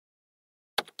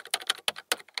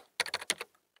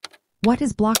What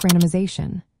is block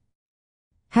randomization?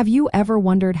 Have you ever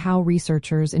wondered how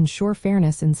researchers ensure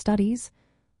fairness in studies?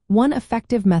 One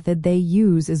effective method they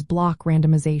use is block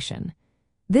randomization.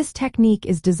 This technique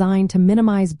is designed to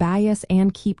minimize bias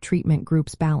and keep treatment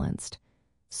groups balanced.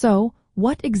 So,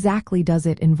 what exactly does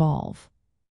it involve?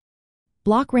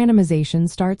 Block randomization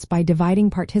starts by dividing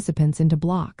participants into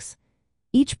blocks.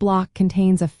 Each block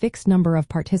contains a fixed number of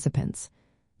participants.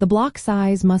 The block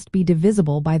size must be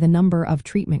divisible by the number of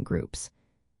treatment groups.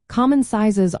 Common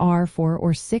sizes are 4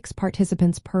 or 6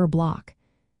 participants per block.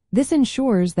 This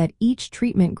ensures that each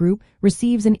treatment group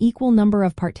receives an equal number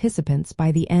of participants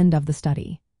by the end of the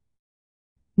study.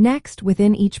 Next,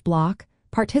 within each block,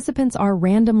 participants are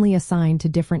randomly assigned to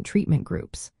different treatment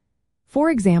groups.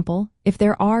 For example, if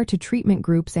there are 2 treatment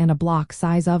groups and a block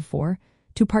size of 4,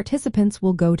 2 participants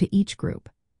will go to each group.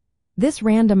 This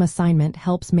random assignment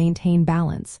helps maintain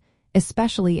balance,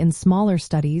 especially in smaller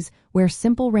studies where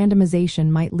simple randomization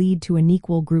might lead to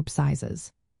unequal group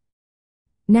sizes.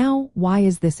 Now, why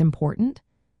is this important?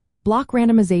 Block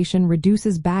randomization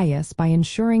reduces bias by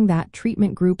ensuring that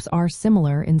treatment groups are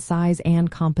similar in size and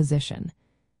composition.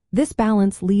 This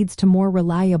balance leads to more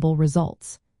reliable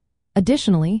results.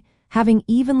 Additionally, having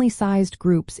evenly sized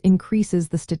groups increases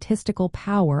the statistical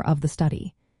power of the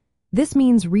study. This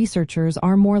means researchers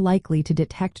are more likely to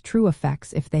detect true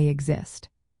effects if they exist.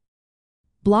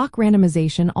 Block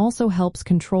randomization also helps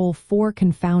control 4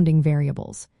 confounding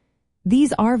variables.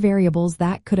 These are variables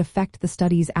that could affect the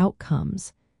study's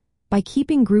outcomes. By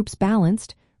keeping groups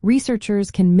balanced,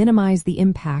 researchers can minimize the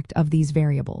impact of these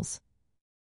variables.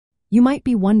 You might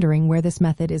be wondering where this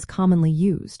method is commonly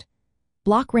used.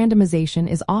 Block randomization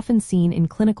is often seen in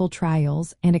clinical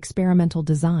trials and experimental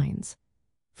designs.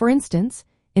 For instance,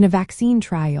 in a vaccine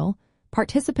trial,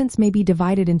 participants may be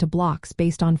divided into blocks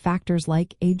based on factors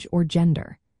like age or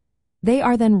gender. They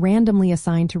are then randomly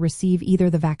assigned to receive either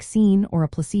the vaccine or a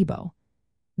placebo.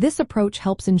 This approach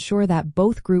helps ensure that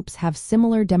both groups have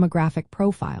similar demographic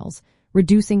profiles,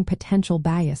 reducing potential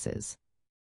biases.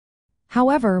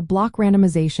 However, block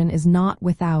randomization is not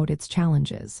without its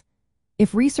challenges.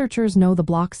 If researchers know the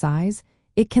block size,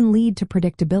 it can lead to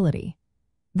predictability.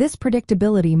 This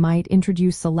predictability might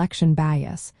introduce selection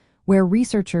bias, where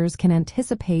researchers can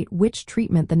anticipate which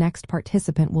treatment the next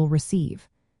participant will receive.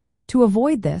 To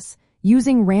avoid this,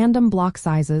 using random block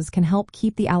sizes can help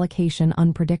keep the allocation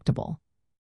unpredictable.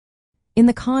 In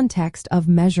the context of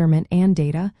measurement and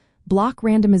data, block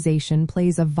randomization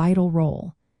plays a vital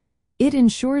role. It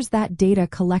ensures that data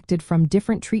collected from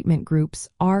different treatment groups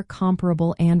are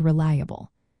comparable and reliable.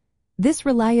 This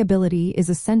reliability is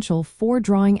essential for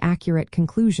drawing accurate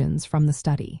conclusions from the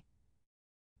study.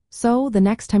 So, the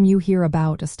next time you hear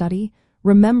about a study,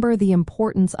 remember the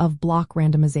importance of block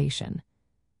randomization.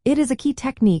 It is a key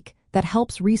technique that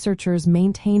helps researchers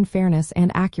maintain fairness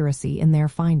and accuracy in their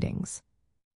findings.